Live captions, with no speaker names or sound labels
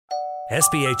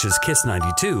SPH's Kiss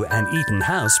 92 and Eaton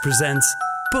House presents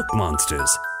Book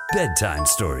Monsters, Bedtime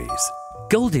Stories.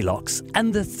 Goldilocks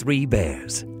and the Three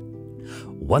Bears.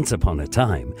 Once upon a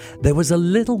time, there was a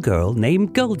little girl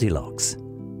named Goldilocks.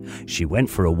 She went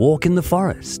for a walk in the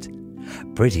forest.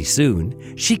 Pretty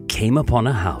soon, she came upon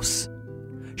a house.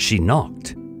 She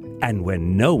knocked, and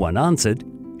when no one answered,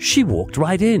 she walked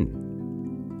right in.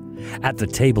 At the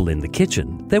table in the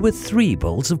kitchen, there were 3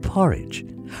 bowls of porridge.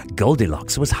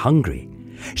 Goldilocks was hungry.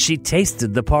 She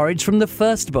tasted the porridge from the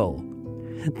first bowl.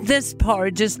 "This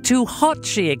porridge is too hot,"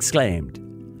 she exclaimed.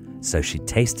 So she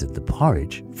tasted the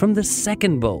porridge from the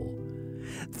second bowl.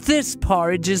 "This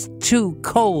porridge is too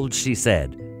cold," she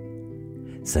said.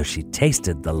 So she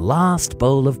tasted the last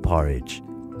bowl of porridge.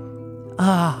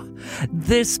 "Ah,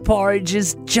 this porridge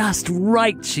is just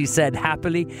right," she said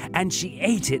happily, and she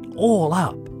ate it all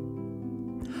up.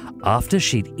 After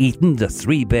she'd eaten the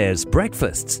 3 bears'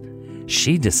 breakfasts,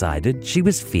 she decided she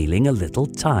was feeling a little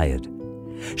tired.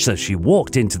 So she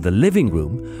walked into the living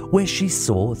room where she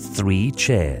saw 3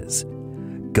 chairs.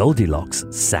 Goldilocks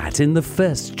sat in the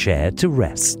first chair to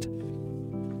rest.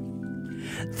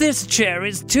 "This chair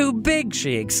is too big,"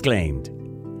 she exclaimed.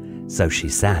 So she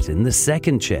sat in the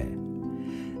second chair.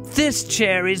 "This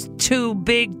chair is too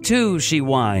big too," she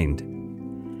whined.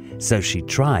 So she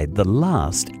tried the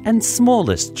last and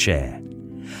smallest chair.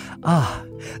 "Ah,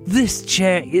 this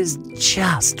chair is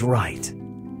just right."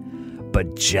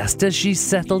 But just as she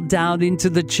settled down into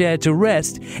the chair to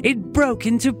rest, it broke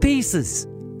into pieces.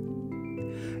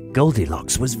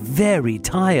 Goldilocks was very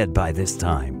tired by this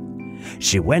time.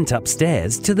 She went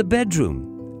upstairs to the bedroom.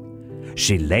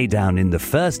 She lay down in the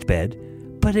first bed,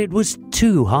 but it was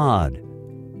too hard.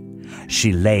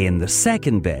 She lay in the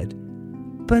second bed,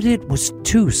 but it was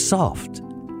too soft.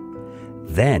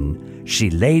 Then she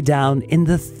lay down in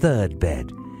the third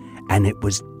bed, and it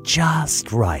was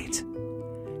just right.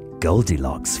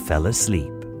 Goldilocks fell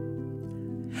asleep.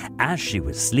 As she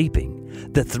was sleeping,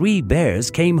 the 3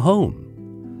 bears came home.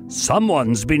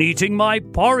 "Someone's been eating my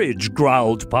porridge,"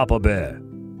 growled Papa Bear.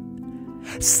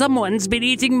 "Someone's been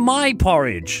eating my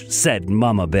porridge," said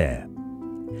Mama Bear.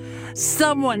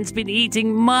 "Someone's been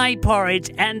eating my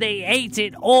porridge and they ate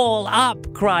it all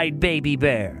up," cried Baby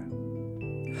Bear.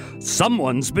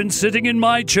 "Someone's been sitting in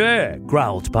my chair,"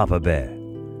 growled Papa Bear.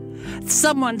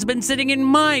 "Someone's been sitting in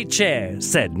my chair,"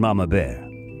 said Mama Bear.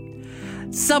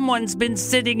 "Someone's been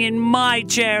sitting in my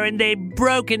chair and they've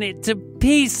broken it to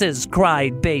pieces,"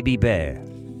 cried Baby Bear.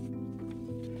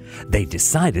 They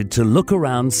decided to look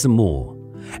around some more,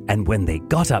 and when they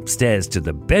got upstairs to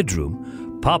the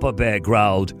bedroom, Papa Bear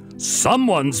growled,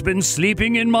 "Someone's been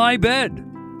sleeping in my bed."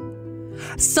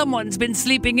 "Someone's been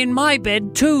sleeping in my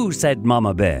bed too," said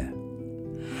Mama Bear.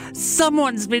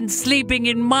 "Someone's been sleeping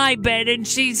in my bed and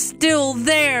she's still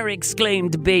there,"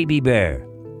 exclaimed Baby Bear.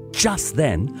 Just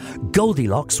then,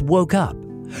 Goldilocks woke up.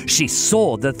 She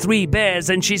saw the 3 bears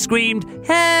and she screamed,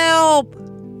 "Help!"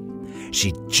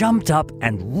 She jumped up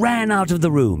and ran out of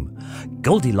the room.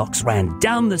 Goldilocks ran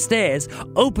down the stairs,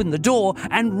 opened the door,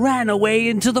 and ran away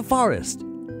into the forest.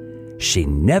 She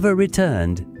never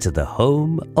returned to the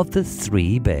home of the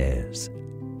 3 bears.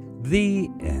 The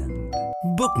end.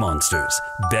 Book Monsters,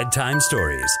 Bedtime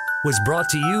Stories was brought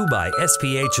to you by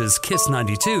SPH's Kiss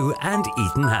 92 and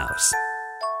Eaton House.